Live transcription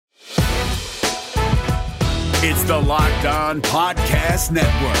It's the Locked On Podcast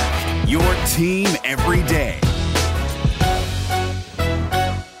Network, your team every day.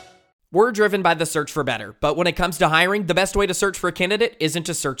 We're driven by the search for better, but when it comes to hiring, the best way to search for a candidate isn't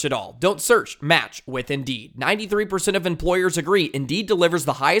to search at all. Don't search, match with Indeed. 93% of employers agree Indeed delivers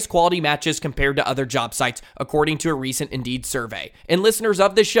the highest quality matches compared to other job sites, according to a recent Indeed survey. And listeners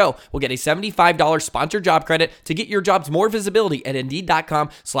of this show will get a $75 sponsored job credit to get your jobs more visibility at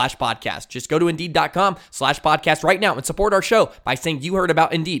Indeed.com/podcast. Just go to Indeed.com/podcast right now and support our show by saying you heard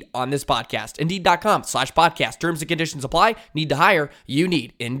about Indeed on this podcast. Indeed.com/podcast. Terms and conditions apply. Need to hire? You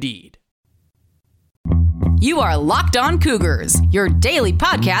need Indeed. You are Locked On Cougars, your daily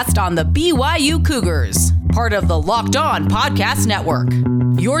podcast on the BYU Cougars. Part of the Locked On Podcast Network,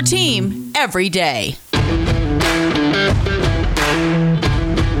 your team every day.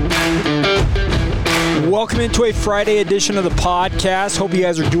 Welcome into a Friday edition of the podcast. Hope you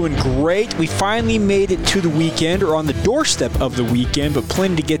guys are doing great. We finally made it to the weekend, or on the doorstep of the weekend, but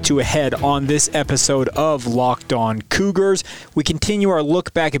plenty to get to ahead on this episode of Locked On Cougars. We continue our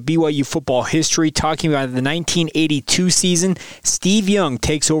look back at BYU football history, talking about the 1982 season. Steve Young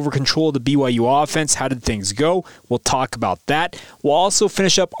takes over control of the BYU offense. How did things go? We'll talk about that. We'll also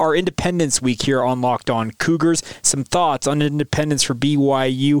finish up our Independence Week here on Locked On Cougars. Some thoughts on independence for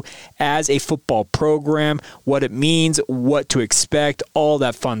BYU as a football program, what it means, what to expect, all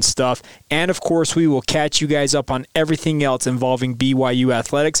that fun stuff. And of course, we will catch you guys up on everything else involving BYU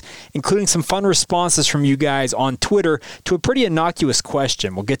athletics, including some fun responses from you guys on Twitter to a pretty innocuous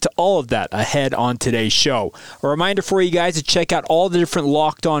question. We'll get to all of that ahead on today's show. A reminder for you guys to check out all the different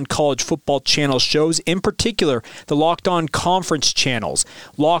Locked On College Football channel shows, in particular the Locked On Conference channels,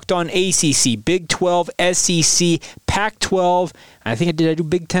 Locked On ACC, Big 12, SEC, Pac-12, did I do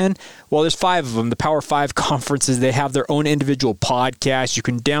Big 10? Well, there's 5 of them. The Power 5 conferences, they have their own individual podcasts. You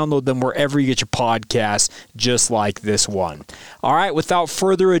can download them wherever you get your podcasts, just like this one. All right, without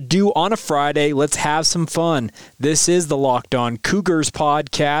further ado, on a Friday, let's have some fun. This is the Locked On Cougars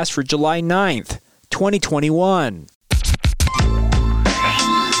podcast for July 9th, 2021.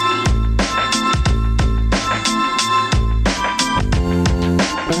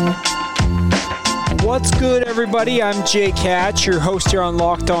 What's good, everybody? I'm Jake Hatch, your host here on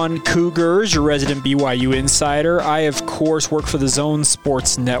Locked On Cougars, your resident BYU insider. I, of course, work for the Zone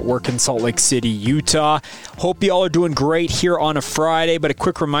Sports Network in Salt Lake City, Utah. Hope you all are doing great here on a Friday, but a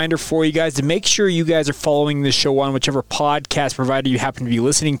quick reminder for you guys to make sure you guys are following the show on whichever podcast provider you happen to be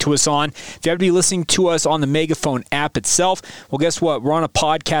listening to us on. If you happen to be listening to us on the Megaphone app itself, well, guess what? We're on a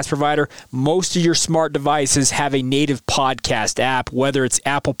podcast provider. Most of your smart devices have a native podcast app, whether it's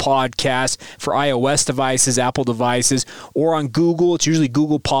Apple Podcasts for iOS devices, Apple devices, or on Google. It's usually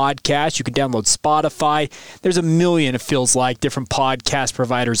Google Podcasts. You can download Spotify. There's a million, it feels like, different podcast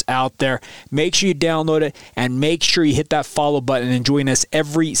providers out there. Make sure you download it and make sure you hit that follow button and join us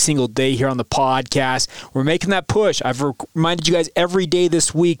every single day here on the podcast. We're making that push. I've reminded you guys every day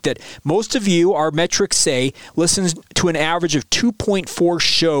this week that most of you, our metrics say, listens to an average of 2.4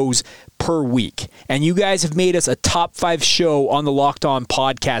 shows per week. And you guys have made us a top 5 show on the Locked On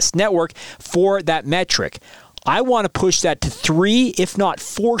Podcast Network for that metric. I want to push that to 3, if not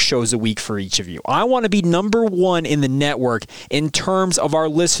 4 shows a week for each of you. I want to be number 1 in the network in terms of our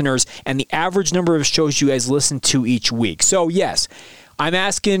listeners and the average number of shows you guys listen to each week. So yes, I'm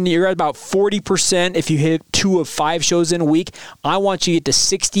asking, you're at about 40% if you hit 2 of 5 shows in a week. I want you to get to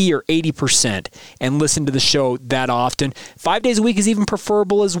 60 or 80% and listen to the show that often. 5 days a week is even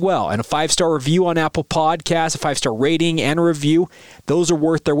preferable as well. And a 5-star review on Apple Podcasts, a 5-star rating and a review, those are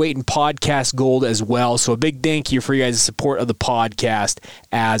worth their weight in podcast gold as well. So a big thank you for you guys' support of the podcast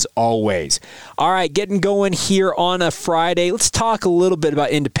as always. All right, getting going here on a Friday. Let's talk a little bit about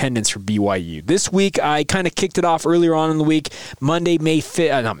independence for BYU. This week, I kind of kicked it off earlier on in the week, Monday, May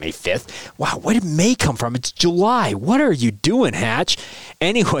 5th, not May 5th. Wow, where did May come from? It's July. What are you doing, Hatch?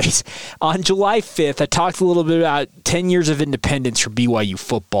 Anyways, on July 5th, I talked a little bit about 10 years of independence for BYU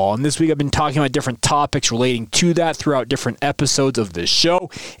football. And this week, I've been talking about different topics relating to that throughout different episodes of this show.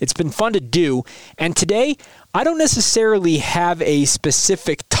 It's been fun to do. And today, I don't necessarily have a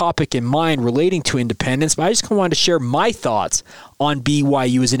specific topic in mind relating to independence, but I just wanted to share my thoughts on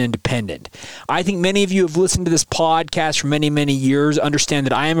BYU as an independent. I think many of you have listened to this podcast for many, many years, understand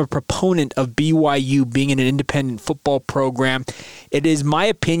that I am a proponent of BYU being an independent football program. It is my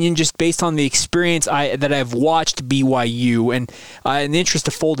opinion, just based on the experience that I've watched BYU, and in the interest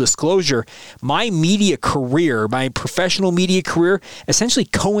of full disclosure, my media career, my professional media career, essentially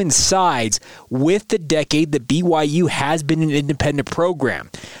coincides with the decade that BYU has been an independent program.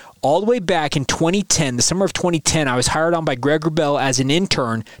 all the way back in 2010, the summer of 2010, I was hired on by Greg Wrubell as an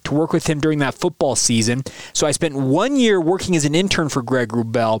intern to work with him during that football season. So I spent 1 year working as an intern for Greg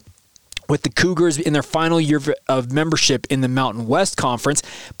Wrubell with the Cougars in their final year of membership in the Mountain West Conference.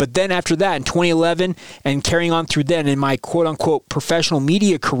 But then after that, in 2011, and carrying on through then in my quote-unquote professional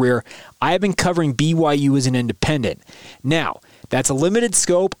media career, I have been covering BYU as an independent. Now, that's a limited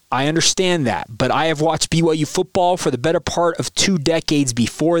scope. I understand that. But I have watched BYU football for the better part of 2 decades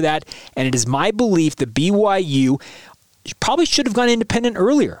before that, and it is my belief that BYU probably should have gone independent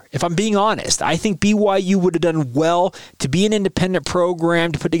earlier, if I'm being honest. I think BYU would have done well to be an independent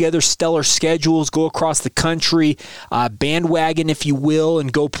program, to put together stellar schedules, go across the country, bandwagon, if you will,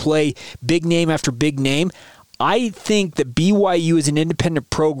 and go play big name after big name. I think that BYU as an independent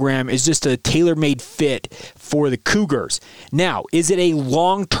program is just a tailor-made fit for the Cougars. Now, is it a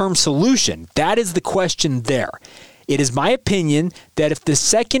long-term solution? That is the question there. It is my opinion that if the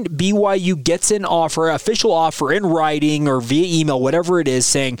second BYU gets an offer, official offer in writing or via email, whatever it is,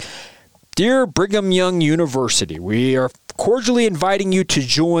 saying, "Dear Brigham Young University, we are cordially inviting you to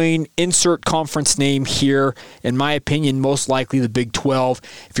join insert conference name here." In my opinion, most likely the Big 12.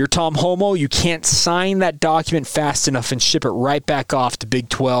 If you're Tom Homo, you can't sign that document fast enough and ship it right back off to Big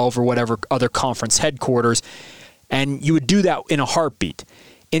 12 or whatever other conference headquarters. And you would do that in a heartbeat.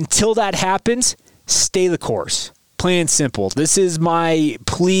 Until that happens, stay the course. Plain and simple. This is my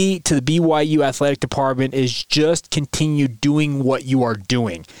plea to the BYU athletic department, is just continue doing what you are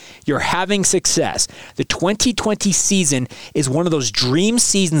doing. You're having success. The 2020 season is one of those dream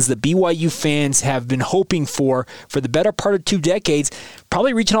seasons that BYU fans have been hoping for the better part of 2 decades,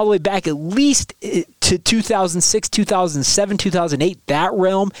 probably reaching all the way back at least to 2006, 2007, 2008, that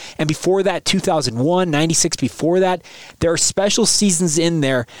realm, and before that, 2001, 96 before that. There are special seasons in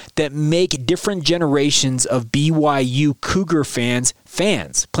there that make different generations of BYU Cougar fans,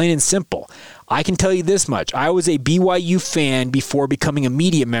 plain and simple. I can tell you this much. I was a BYU fan before becoming a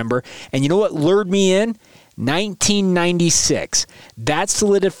media member, and you know what lured me in? 1996. That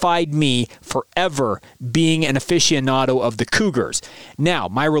solidified me forever being an aficionado of the Cougars. Now,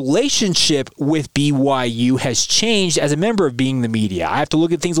 my relationship with BYU has changed as a member of being the media. I have to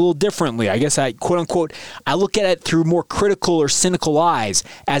look at things a little differently. I guess I, quote unquote, I look at it through more critical or cynical eyes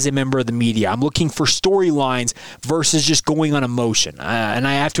as a member of the media. I'm looking for storylines versus just going on emotion. And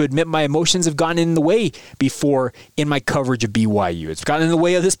I have to admit my emotions have gotten in the way before in my coverage of BYU. It's gotten in the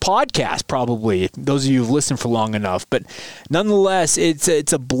way of this podcast, probably, those of you who've listened for long enough. But nonetheless,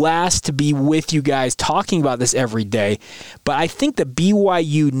 it's a blast to be with you guys talking about this every day. But I think that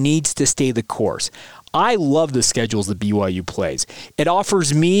BYU needs to stay the course. I love the schedules that BYU plays. It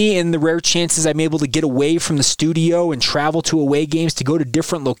offers me, in the rare chances I'm able to get away from the studio and travel to away games, to go to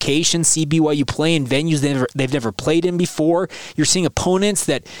different locations, see BYU play in venues they've never played in before. You're seeing opponents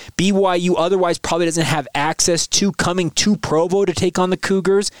that BYU otherwise probably doesn't have access to coming to Provo to take on the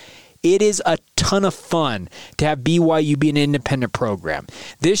Cougars. It is a ton of fun to have BYU be an independent program.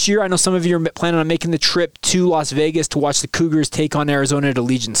 This year, I know some of you are planning on making the trip to Las Vegas to watch the Cougars take on Arizona at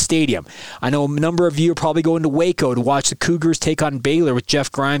Allegiant Stadium. I know a number of you are probably going to Waco to watch the Cougars take on Baylor with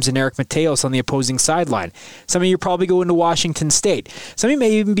Jeff Grimes and Eric Mateos on the opposing sideline. Some of you are probably going to Washington State. Some of you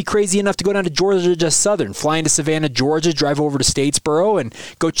may even be crazy enough to go down to Georgia Southern, fly into Savannah, Georgia, drive over to Statesboro, and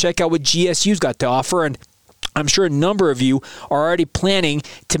go check out what GSU's got to offer. And I'm sure a number of you are already planning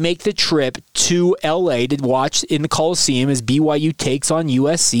to make the trip to LA to watch in the Coliseum as BYU takes on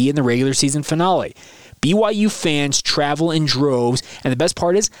USC in the regular season finale. BYU fans travel in droves, and the best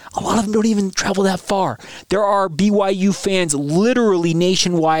part is a lot of them don't even travel that far. There are BYU fans literally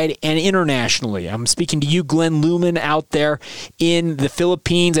nationwide and internationally. I'm speaking to you, Glenn Luman, out there in the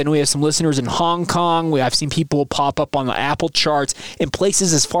Philippines. I know we have some listeners in Hong Kong. I've seen people pop up on the Apple charts in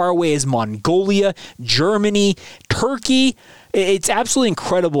places as far away as Mongolia, Germany, Turkey. It's absolutely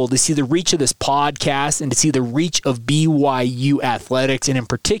incredible to see the reach of this podcast and to see the reach of BYU athletics, and in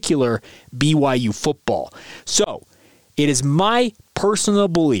particular, BYU football. So, it is my personal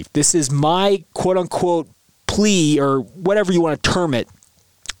belief, this is my quote-unquote plea, or whatever you want to term it,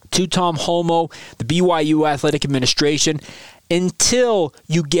 to Tom Homo, the BYU athletic administration, until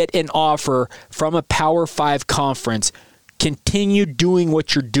you get an offer from a Power 5 conference, continue doing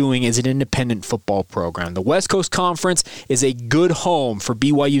what you're doing as an independent football program. The West Coast Conference is a good home for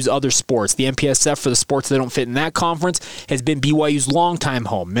BYU's other sports. The MPSF, for the sports that don't fit in that conference, has been BYU's longtime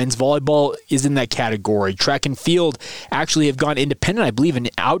home. Men's volleyball is in that category. Track and field actually have gone independent, I believe, in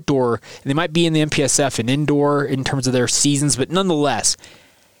outdoor. They might be in the MPSF and indoor in terms of their seasons, but nonetheless,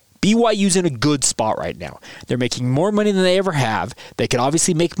 BYU's in a good spot right now. They're making more money than they ever have. They could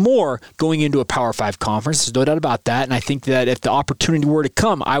obviously make more going into a Power 5 conference. There's no doubt about that. And I think that if the opportunity were to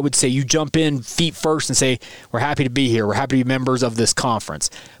come, I would say you jump in feet first and say, we're happy to be here. We're happy to be members of this conference.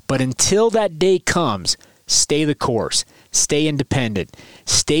 But until that day comes, stay the course. Stay independent.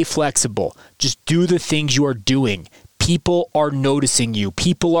 Stay flexible. Just do the things you are doing. People are noticing you.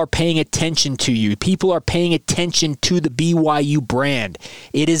 People are paying attention to you. People are paying attention to the BYU brand.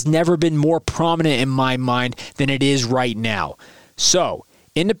 It has never been more prominent in my mind than it is right now. So,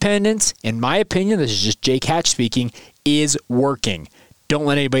 independence, in my opinion, this is just Jake Hatch speaking, is working. Don't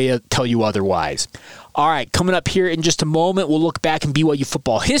let anybody tell you otherwise. All right, coming up here in just a moment, we'll look back in BYU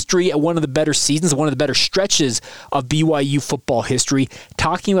football history at one of the better seasons, one of the better stretches of BYU football history,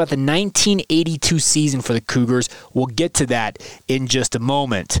 talking about the 1982 season for the Cougars. We'll get to that in just a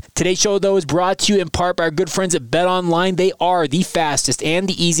moment. Today's show, though, is brought to you in part by our good friends at BetOnline. They are the fastest and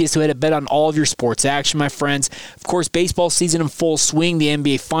the easiest way to bet on all of your sports action, my friends. Of course, baseball season in full swing, the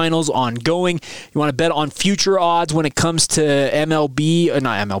NBA Finals ongoing. You want to bet on future odds when it comes to NFL,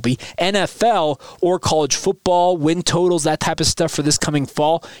 or college football, win totals, that type of stuff for this coming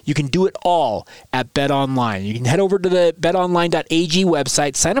fall. You can do it all at BetOnline. You can head over to the betonline.ag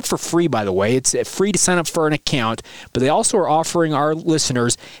website. Sign up for free, by the way. It's free to sign up for an account, but they also are offering our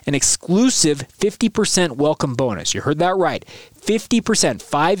listeners an exclusive 50% welcome bonus. You heard that right. 50%,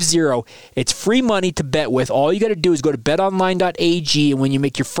 50. It's free money to bet with. All you got to do is go to betonline.ag, and when you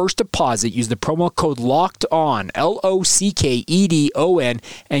make your first deposit, use the promo code LOCKEDON, LOCKEDON,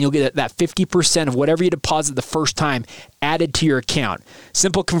 and you'll get that 50% of whatever you deposit the first time added to your account.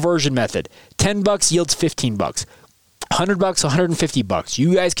 Simple conversion method. $10 yields $15. $100, $150.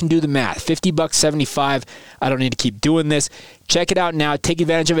 You guys can do the math. $50, $75. I don't need to keep doing this. Check it out now. Take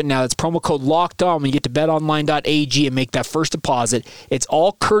advantage of it now. That's promo code LOCKEDON when you get to betonline.ag and make that first deposit. It's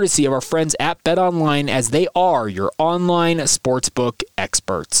all courtesy of our friends at BetOnline, as they are your online sportsbook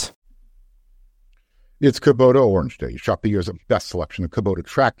experts. It's Kubota Orange Day. Shop the year's best selection of Kubota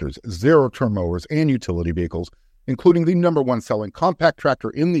tractors, zero-turn mowers, and utility vehicles, including the #1 selling compact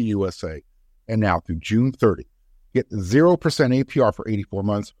tractor in the USA. And now through June 30. Get 0% APR for 84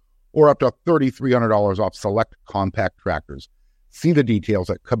 months or up to $3,300 off select compact tractors. See the details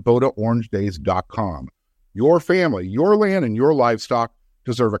at KubotaOrangeDays.com. Your family, your land, and your livestock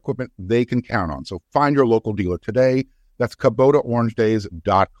deserve equipment they can count on. So find your local dealer today. That's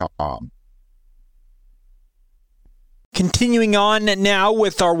KubotaOrangeDays.com. Continuing on now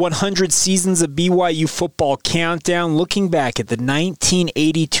with our 100 Seasons of BYU Football countdown, looking back at the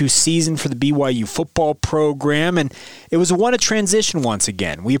 1982 season for the BYU football program, and it was one of transition once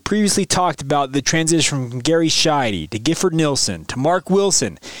again. We have previously talked about the transition from Gary Scheide to Gifford Nilsson to Mark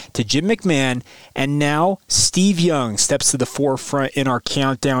Wilson to Jim McMahon, and now Steve Young steps to the forefront in our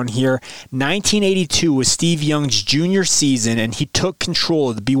countdown here. 1982 was Steve Young's junior season, and he took control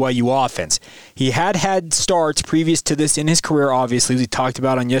of the BYU offense. He had starts previous to this in his career, obviously, as we talked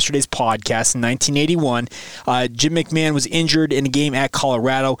about on yesterday's podcast. In 1981, Jim McMahon was injured in a game at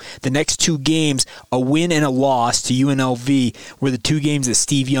Colorado. The next two games, a win and a loss to UNLV, were the two games that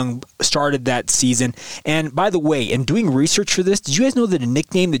Steve Young started that season. And by the way, in doing research for this, did you guys know that a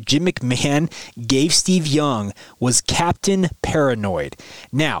nickname that Jim McMahon gave Steve Young was Captain Paranoid?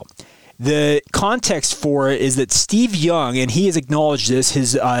 Now, the context for it is that Steve Young, and he has acknowledged this,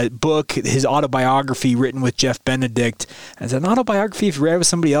 his book, his autobiography written with Jeff Benedict, as an autobiography if you read it with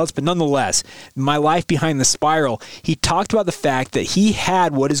somebody else, but nonetheless, My Life Behind the Spiral, he talked about the fact that he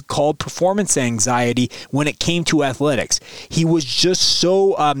had what is called performance anxiety when it came to athletics. He was just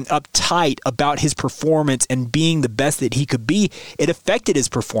so uptight about his performance and being the best that he could be, it affected his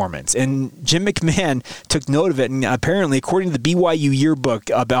performance. And Jim McMahon took note of it, and apparently, according to the BYU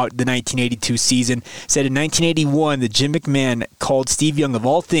yearbook about the 1982 season, said in 1981 that Jim McMahon called Steve Young, of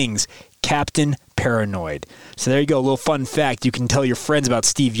all things, Captain Paranoid. So there you go, a little fun fact. You can tell your friends about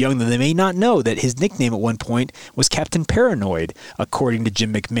Steve Young that they may not know that his nickname at one point was Captain Paranoid, according to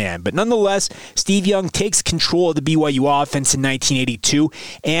Jim McMahon. But nonetheless, Steve Young takes control of the BYU offense in 1982,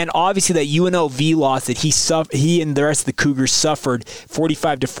 and obviously that UNLV loss that he and the rest of the Cougars suffered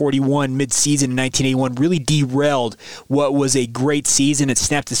 45-41 mid-season in 1981 really derailed what was a great season. It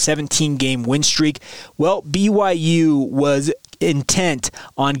snapped a 17-game win streak. Well, BYU was intent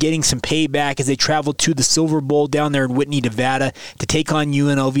on getting some payback as they traveled to the Silver Bowl down there in Whitney, Nevada, to take on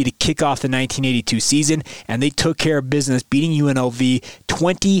UNLV to kick off the 1982 season, and they took care of business, beating UNLV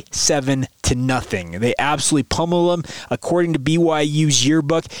 27-0. They absolutely pummeled them. According to BYU's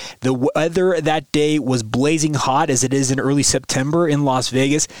yearbook, the weather that day was blazing hot, as it is in early September in Las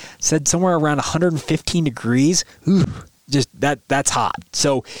Vegas. It said somewhere around 115 degrees. Ooh. that's hot.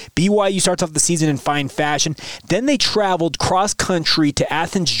 So BYU starts off the season in fine fashion. Then they traveled cross-country to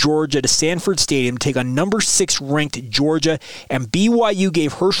Athens, Georgia, to Sanford Stadium to take on number 6 ranked Georgia, and BYU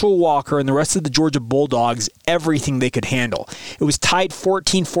gave Herschel Walker and the rest of the Georgia Bulldogs everything they could handle. It was tied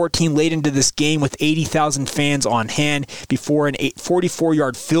 14-14 late into this game with 80,000 fans on hand before an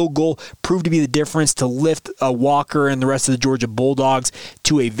 44-yard field goal proved to be the difference to lift Walker and the rest of the Georgia Bulldogs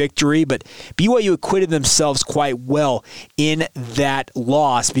to a victory. But BYU acquitted themselves quite well in that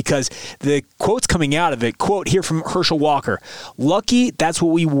loss, because the quotes coming out of it, quote here from Herschel Walker, "Lucky, that's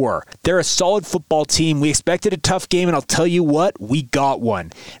what we were. They're a solid football team. We expected a tough game, and I'll tell you what, we got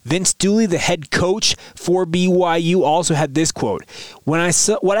one." Vince Dooley, the head coach for BYU, also had this quote, what I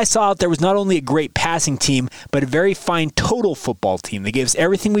saw out there was not only a great passing team, but a very fine total football team. They gave us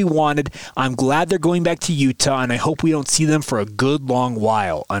everything we wanted. I'm glad they're going back to Utah, and I hope we don't see them for a good long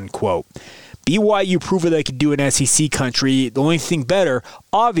while," unquote. BYU proved what they could do in SEC country. The only thing better,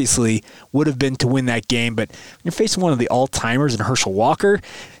 obviously, would have been to win that game. But when you're facing one of the all-timers in Herschel Walker,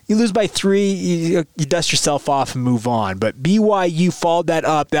 you lose by 3, you dust yourself off and move on. But BYU followed that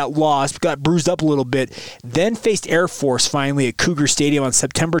up, that loss, got bruised up a little bit, then faced Air Force finally at Cougar Stadium on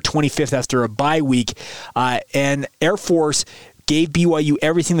September 25th after a bye week. And Air Force gave BYU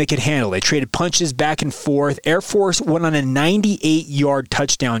everything they could handle. They traded punches back and forth. Air Force went on a 98-yard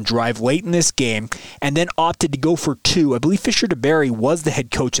touchdown drive late in this game and then opted to go for 2. I believe Fisher DeBerry was the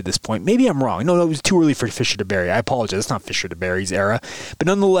head coach at this point. Maybe I'm wrong. No, it was too early for Fisher DeBerry. I apologize. It's not Fisher DeBerry's era. But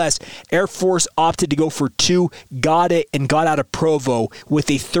nonetheless, Air Force opted to go for 2, got it, and got out of Provo with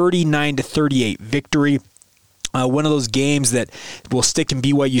a 39-38 victory. One of those games that will stick in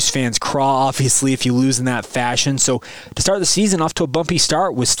BYU's fans' craw, obviously, if you lose in that fashion. So to start the season, off to a bumpy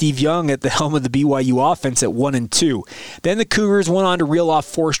start with Steve Young at the helm of the BYU offense at 1-2. Then the Cougars went on to reel off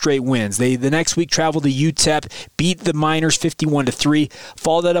 4 straight wins. They the next week traveled to UTEP, beat the Miners 51-3,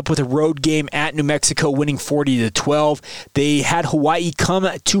 followed that up with a road game at New Mexico, winning 40-12. They had Hawaii come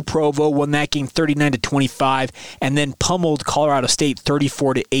to Provo, won that game 39-25, and then pummeled Colorado State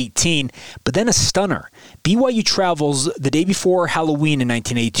 34-18. But then a stunner. BYU travels the day before Halloween in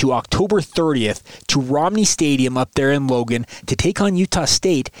 1982, October 30th, to Romney Stadium up there in Logan to take on Utah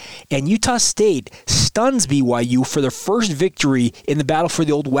State, and Utah State stuns BYU for their first victory in the battle for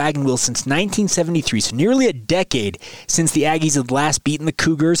the old wagon wheel since 1973, so nearly a decade since the Aggies had last beaten the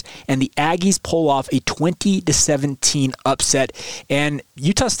Cougars, and the Aggies pull off a 20-17 upset, and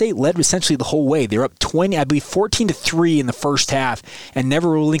Utah State led essentially the whole way. They were up 14-3 in the first half and never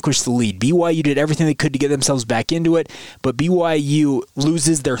relinquished the lead. BYU did everything they could to get themselves back into it, but BYU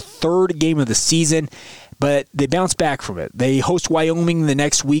loses their 3rd game of the season, but they bounce back from it. They host Wyoming the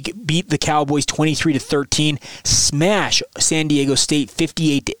next week, beat the Cowboys 23-13, smash San Diego State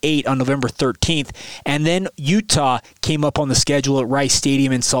 58-8 on November 13th, and then Utah came up on the schedule at Rice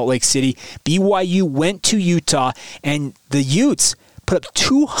Stadium in Salt Lake City. BYU went to Utah, and the Utes put up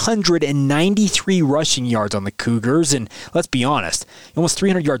 293 rushing yards on the Cougars, and let's be honest, almost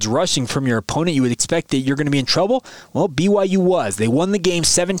 300 yards rushing from your opponent, you would expect that you're going to be in trouble. Well, BYU was. They won the game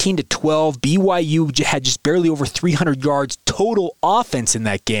 17-12. BYU had just barely over 300 yards total offense in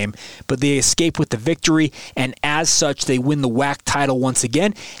that game, but they escaped with the victory, and as such, they win the WAC title once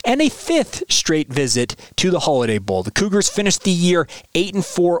again, and a 5th straight visit to the Holiday Bowl. The Cougars finished the year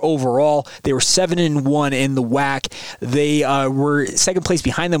 8-4 overall. They were 7-1 in the WAC. They were second place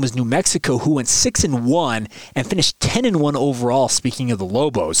behind them was New Mexico, who went 6-1 and finished 10-1 overall, speaking of the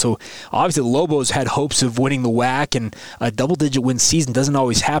Lobos. So obviously the Lobos had hopes of winning the WAC, and a double-digit win season doesn't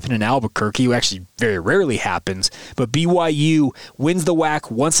always happen in Albuquerque. It actually very rarely happens. But BYU wins the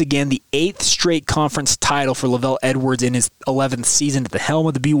WAC once again, the 8th straight conference title for Lavelle Edwards in his 11th season at the helm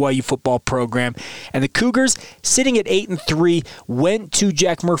of the BYU football program. And the Cougars, sitting at 8-3, went to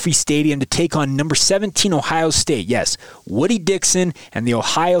Jack Murphy Stadium to take on number 17 Ohio State. Yes, Woody Dixon and the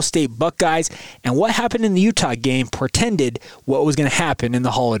Ohio State Buckeyes. And what happened in the Utah game portended what was going to happen in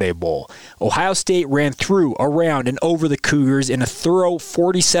the Holiday Bowl. Ohio State ran through, around, and over the Cougars in a thorough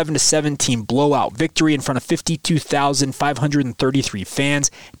 47-17 blowout victory in front of 52,533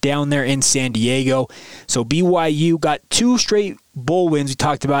 fans down there in San Diego. So BYU got 2 straight bowl wins we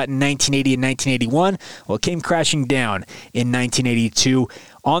talked about in 1980 and 1981. Well, it came crashing down in 1982.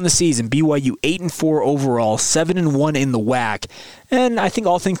 On the season, BYU 8-4 overall, 7-1 in the WAC, and I think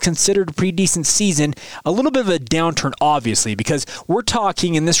all things considered a pretty decent season. A little bit of a downturn, obviously, because we're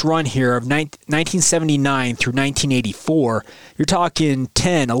talking in this run here of 1979 through 1984, you're talking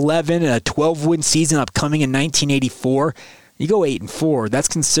 10, 11, a 12-win season upcoming in 1984. You go 8-4, that's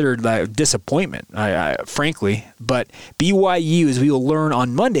considered a disappointment, frankly. But BYU, as we will learn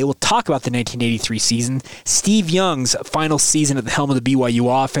on Monday, we'll talk about the 1983 season. Steve Young's final season at the helm of the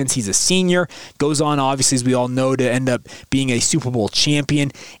BYU offense. He's a senior, goes on, obviously, as we all know, to end up being a Super Bowl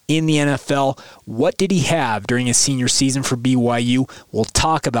champion in the NFL. What did he have during his senior season for BYU? We'll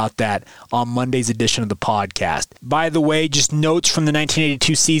talk about that on Monday's edition of the podcast. By the way, just notes from the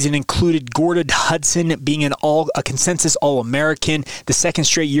 1982 season included Gordon Hudson being a consensus All-American. The second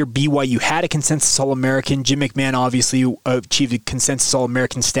straight year BYU had a consensus All-American. Jim McMahon obviously achieved a consensus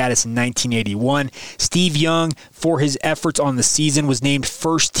All-American status in 1981. Steve Young, for his efforts on the season, was named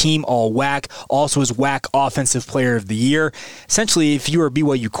first team All-WAC, also as WAC Offensive Player of the Year. Essentially, if you were a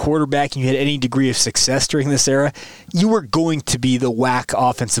BYU quarterback and you had any degree of success during this era, you were going to be the WAC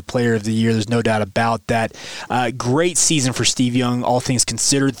Offensive Player of the Year. There's no doubt about that. Great season for Steve Young, all things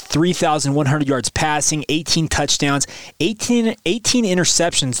considered. 3,100 yards passing, 18 touchdowns, 18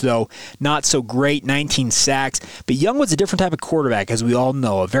 interceptions, though not so great, 19 sacks. But Young was a different type of quarterback, as we all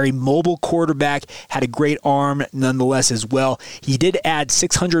know. A very mobile quarterback, had a great arm nonetheless as well. He did add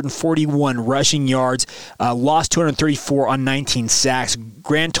 641 rushing yards, lost 234 on 19 sacks,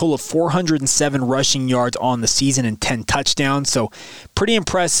 grand total of 407 rushing yards on the season and 10 touchdowns. So pretty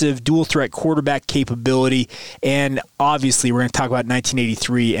impressive dual threat quarterback capability. And obviously, we're going to talk about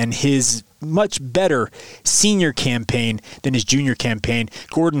 1983 and his much better senior campaign than his junior campaign.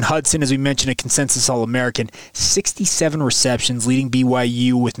 Gordon Hudson, as we mentioned, a consensus All-American, 67 receptions, leading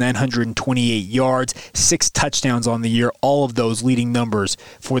BYU with 928 yards, 6 touchdowns on the year, all of those leading numbers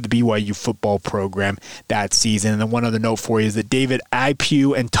for the BYU football program that season. And then one other note for you is that David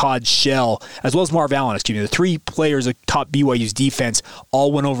Ipew and Todd Shell, as well as Marv Allen, the 3 players that top BYU's defense,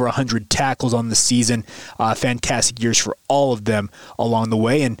 all went over 100 tackles on the season. Fantastic years for all of them along the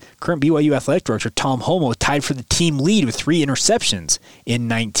way. And current BYU athletic director Tom Homo tied for the team lead with 3 interceptions in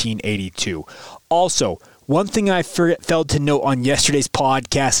 1982. Also, one thing I failed to note on yesterday's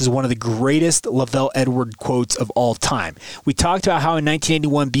podcast is one of the greatest Lavelle Edward quotes of all time. We talked about how in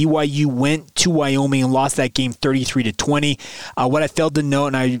 1981 BYU went to Wyoming and lost that game 33-20. What I failed to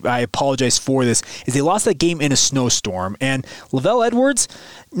note, and I apologize for this, is they lost that game in a snowstorm. And Lavelle Edwards,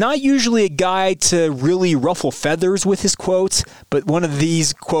 not usually a guy to really ruffle feathers with his quotes, but one of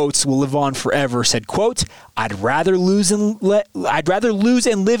these quotes will live on forever. Said, quote, I'd rather lose and live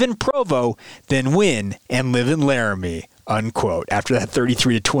in Provo than win and live in Laramie, unquote, after that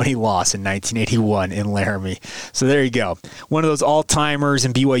 33-20 loss in 1981 in Laramie. So there you go. One of those all-timers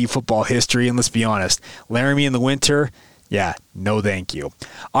in BYU football history, and let's be honest, Laramie in the winter, yeah, no thank you.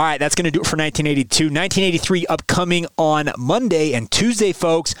 All right, that's going to do it for 1982. 1983 upcoming on Monday and Tuesday,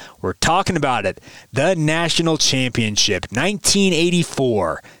 folks. We're talking about it. The National Championship,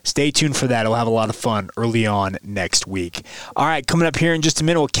 1984. Stay tuned for that. We'll have a lot of fun early on next week. All right, coming up here in just a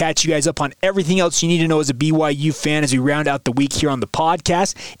minute, we'll catch you guys up on everything else you need to know as a BYU fan as we round out the week here on the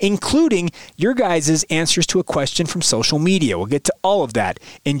podcast, including your guys' answers to a question from social media. We'll get to all of that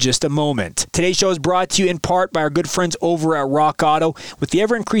in just a moment. Today's show is brought to you in part by our good friends over at Rock Auto. With the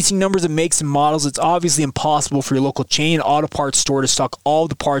ever-increasing numbers of makes and models, it's obviously impossible for your local chain auto parts store to stock all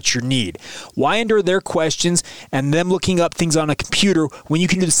the parts you need. Why endure their questions and them looking up things on a computer when you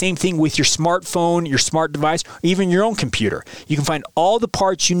can do the same thing with your smartphone, your smart device, or even your own computer? You can find all the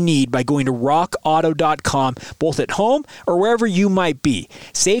parts you need by going to rockauto.com, both at home or wherever you might be.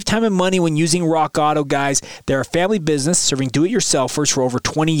 Save time and money when using Rock Auto, guys. They're a family business serving do-it-yourselfers for over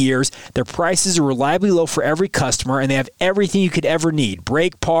 20 years. Their prices are reliably low for every customer, and they have everything you could ever need.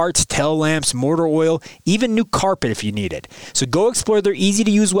 Brake parts, tail lamps, motor oil, even new carpet if you need it. So go explore their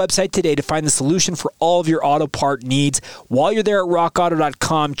easy-to-use website today to find the solution for all of your auto part needs. While you're there at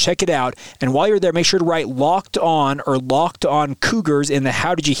rockauto.com, check it out. And while you're there, make sure to write Locked On or Locked On Cougars in the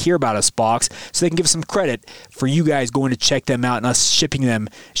How Did You Hear About Us box so they can give some credit for you guys going to check them out and us shipping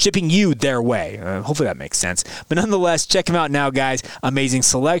you their way. Hopefully that makes sense. But nonetheless, check them out now, guys. Amazing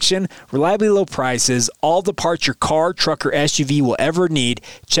selection, reliably low prices, all the parts your car, truck, or SUV will ever need.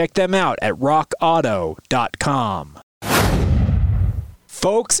 Check them out at rockauto.com.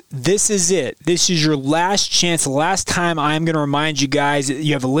 Folks, this is it. This is your last chance, the last time I'm going to remind you guys that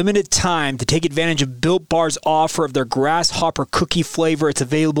you have a limited time to take advantage of Built Bar's offer of their grasshopper cookie flavor. It's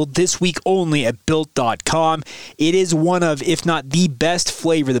available this week only at Built.com. It is one of, if not the best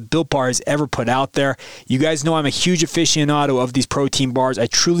flavor that Built Bar has ever put out there. You guys know I'm a huge aficionado of these protein bars. I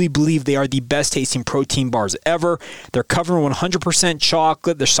truly believe they are the best tasting protein bars ever. They're covered in 100%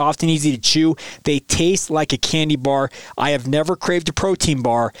 chocolate. They're soft and easy to chew. They taste like a candy bar. I have never craved a protein protein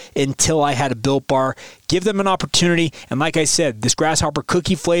bar until I had a Built Bar. Give them an opportunity. And like I said, this grasshopper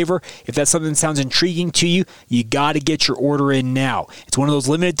cookie flavor, if that's something that sounds intriguing to you, you got to get your order in now. It's one of those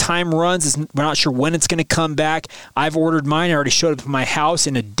limited time runs. We're not sure when it's going to come back. I've ordered mine. I already showed up at my house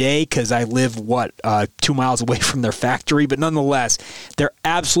in a day because I live, 2 miles away from their factory. But nonetheless, they're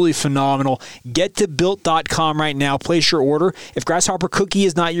absolutely phenomenal. Get to Built.com right now. Place your order. If grasshopper cookie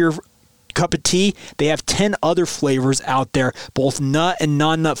is not your cup of tea, they have 10 other flavors out there, both nut and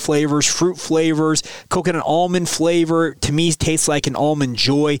non-nut flavors, fruit flavors, coconut almond flavor. To me, tastes like an almond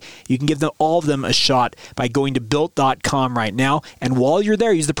joy. You can give them all of them a shot by going to Built.com right now. And while you're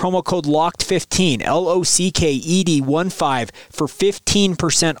there, use the promo code LOCKED15, LOCKED15 for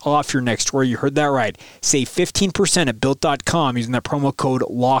 15% off your next order. You heard that right. Save 15% at Built.com using that promo code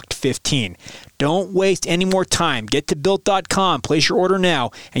LOCKED15. Don't waste any more time. Get to Built.com, place your order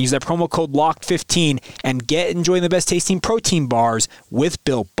now, and use that promo code LOCKED15 and get enjoying the best tasting protein bars with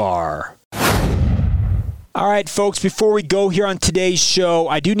Built Bar. All right, folks, before we go here on today's show,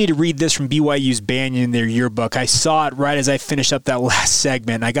 I do need to read this from BYU's Banyan in their yearbook. I saw it right as I finished up that last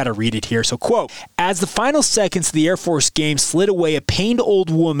segment. I got to read it here. So, quote, as the final seconds of the Air Force game slid away, a pained old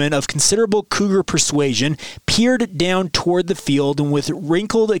woman of considerable Cougar persuasion peered down toward the field and with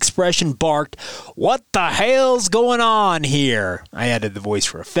wrinkled expression barked, "What the hell's going on here?" I added the voice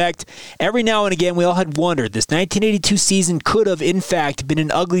for effect. Every now and again, we all had wondered this 1982 season could have, in fact, been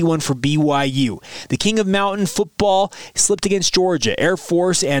an ugly one for BYU. The king of Mountain football slipped against Georgia, Air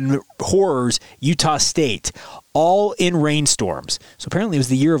Force, and horrors, Utah State, all in rainstorms. So apparently it was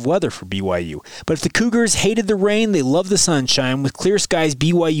the year of weather for BYU. But if the Cougars hated the rain, they loved the sunshine. With clear skies,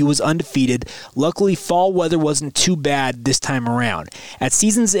 BYU was undefeated. Luckily, fall weather wasn't too bad this time around. At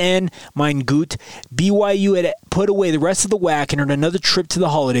season's end, mein Gut, BYU had put away the rest of the whack and earned another trip to the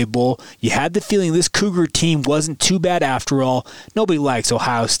Holiday Bowl. You had the feeling this Cougar team wasn't too bad after all. Nobody likes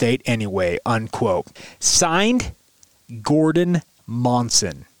Ohio State anyway, unquote. Signed, Gordon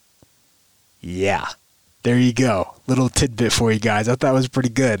Monson. Yeah. There you go. Little tidbit for you guys. I thought that was pretty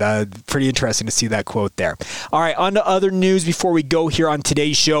good. Pretty interesting to see that quote there. All right, on to other news before we go here on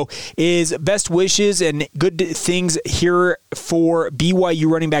today's show is best wishes and good things here for BYU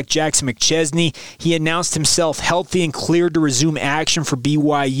running back Jackson McChesney. He announced himself healthy and cleared to resume action for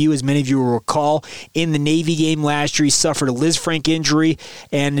BYU. As many of you will recall, in the Navy game last year, he suffered a Liz Frank injury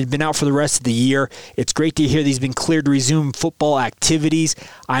and had been out for the rest of the year. It's great to hear that he's been cleared to resume football activities.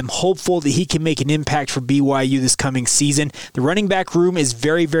 I'm hopeful that he can make an impact for BYU this coming season. The running back room is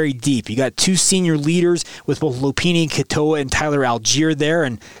very, very deep. You got two senior leaders with both Lopini Katoa and Tyler Algier there,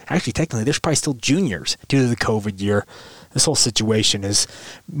 and actually technically there's probably still juniors due to the COVID year. This whole situation is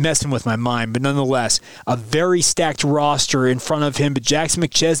messing with my mind, but nonetheless, a very stacked roster in front of him. But Jackson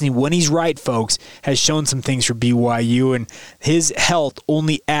McChesney, when he's right, folks, has shown some things for BYU, and his health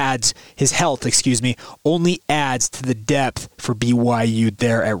only adds to the depth for BYU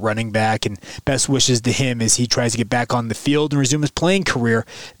there at running back. And best wishes to him as he tries to get back on the field and resume his playing career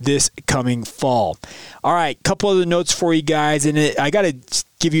this coming fall. All right, couple other notes for you guys, and I got to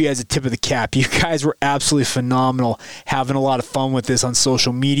give you guys a tip of the cap. You guys were absolutely phenomenal, having a lot of fun with this on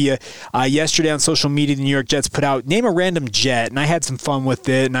social media. Yesterday on social media, the New York Jets put out, name a random jet, and I had some fun with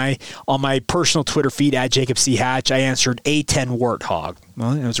it, and on my personal Twitter feed, at Jacob C. Hatch, I answered A10 Warthog.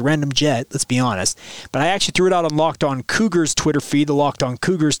 Well, it was a random jet, let's be honest. But I actually threw it out on Locked On Cougars Twitter feed, the Locked On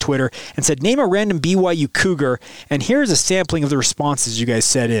Cougars Twitter, and said, name a random BYU Cougar, and here's a sampling of the responses you guys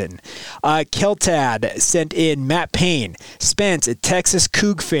sent in. Keltad sent in Matt Payne, Spence at Texas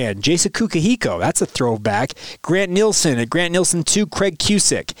Coug fan, Jason Kukahiko, that's a throwback, Grant Nielsen at Grant Nielsen 2, Craig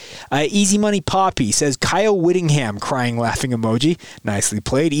Cusick. Easy Money Poppy says Kyle Whittingham, crying laughing emoji, nicely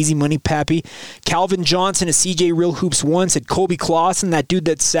played, Easy Money Pappy. Calvin Johnson at CJ Real Hoops 1 said Colby Clausen, that dude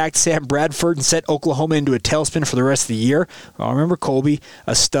that sacked Sam Bradford and set Oklahoma into a tailspin for the rest of the year. Well, remember Colby,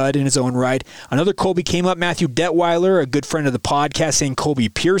 a stud in his own right. Another Colby came up, Matthew Detweiler, a good friend of the podcast, saying Colby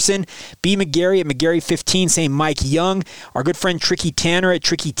Pearson. B. McGarry at McGarry15 saying Mike Young. Our good friend Tricky Tanner at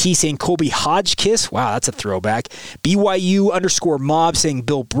Tricky T saying Colby Hodgkiss. Wow, that's a throwback. BYU_mob saying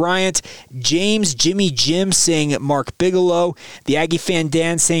Bill Bryant. James Jimmy Jim saying Mark Bigelow. The Aggie fan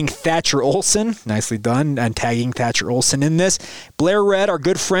Dan saying Thatcher Olson. Nicely done, and tagging Thatcher Olson in this. Blair Red, our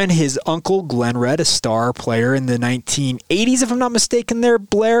good friend, his uncle Glenn Red, a star player in the 1980s, if I'm not mistaken there,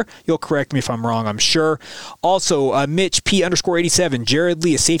 Blair. You'll correct me if I'm wrong, I'm sure. Also, Mitch P_87, Jared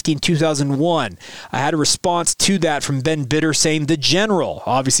Lee, a safety in 2001. I had a response to that from Ben Bitter saying The General.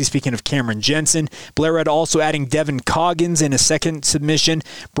 Obviously, speaking of Cameron Jensen. Blair Red also adding Devin Coggins in a second submission.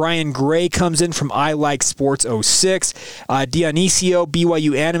 Brian Gray comes in from I Like Sports 06. Dionisio,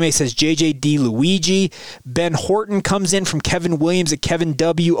 BYU Anime, says JJ D. Luigi. Ben Horton comes in from Kevin Williams Williams at Kevin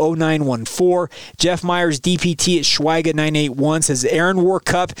W0914. Jeff Myers, DPT at Schweiga981 says Aaron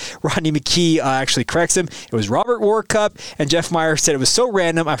Warcup. Rodney McKee actually corrects him. It was Robert Warcup. And Jeff Myers said it was so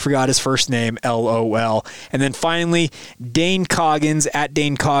random, I forgot his first name, LOL. And then finally, Dane Coggins at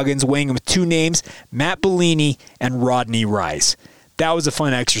Dane Coggins, weighing him with two names, Matt Bellini and Rodney Rice. That was a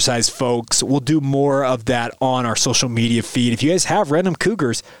fun exercise, folks. We'll do more of that on our social media feed. If you guys have random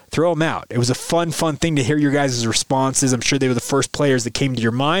Cougars, throw them out. It was a fun thing to hear your guys' responses. I'm sure they were the first players that came to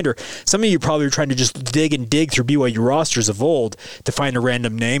your mind, or some of you probably were trying to just dig through BYU rosters of old to find a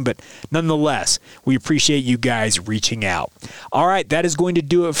random name, but nonetheless, we appreciate you guys reaching out. All right, that is going to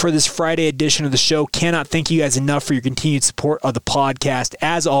do it for this Friday edition of the show. Cannot thank you guys enough for your continued support of the podcast.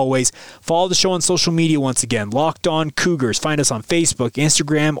 As always, follow the show on social media once again. Locked On Cougars. Find us on Facebook,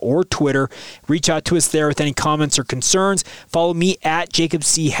 Instagram, or Twitter. Reach out to us there with any comments or concerns. Follow me at Jacob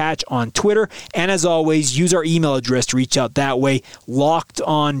C. Hatch on Twitter. And as always, use our email address to reach out that way,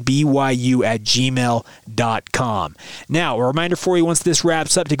 lockedonbyu@gmail.com. Now, a reminder for you once this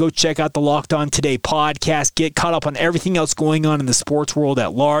wraps up to go check out the Locked On Today podcast. Get caught up on everything else going on in the sports world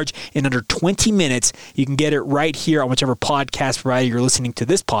at large in under 20 minutes. You can get it right here on whichever podcast provider you're listening to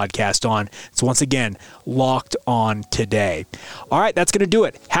this podcast on. So once again, Locked On Today. All right, that's going to do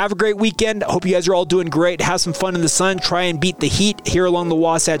it. Have a great weekend. I hope you guys are all doing great. Have some fun in the sun. Try and beat the heat here along the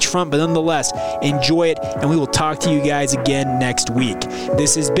Wasatch Front, but nonetheless, enjoy it, and we will talk to you guys again next week.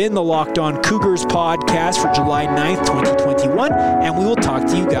 This has been the Locked On Cougars podcast for July 9th, 2021, and we will talk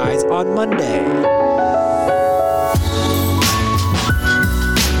to you guys on Monday.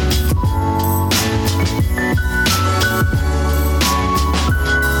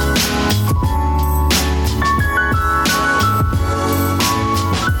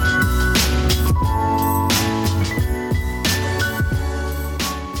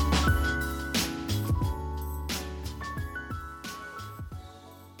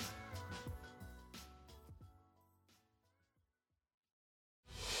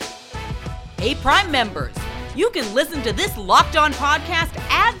 Hey, Prime members, you can listen to this Locked On podcast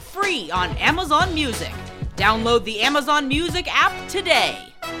ad-free on Amazon Music. Download the Amazon Music app today.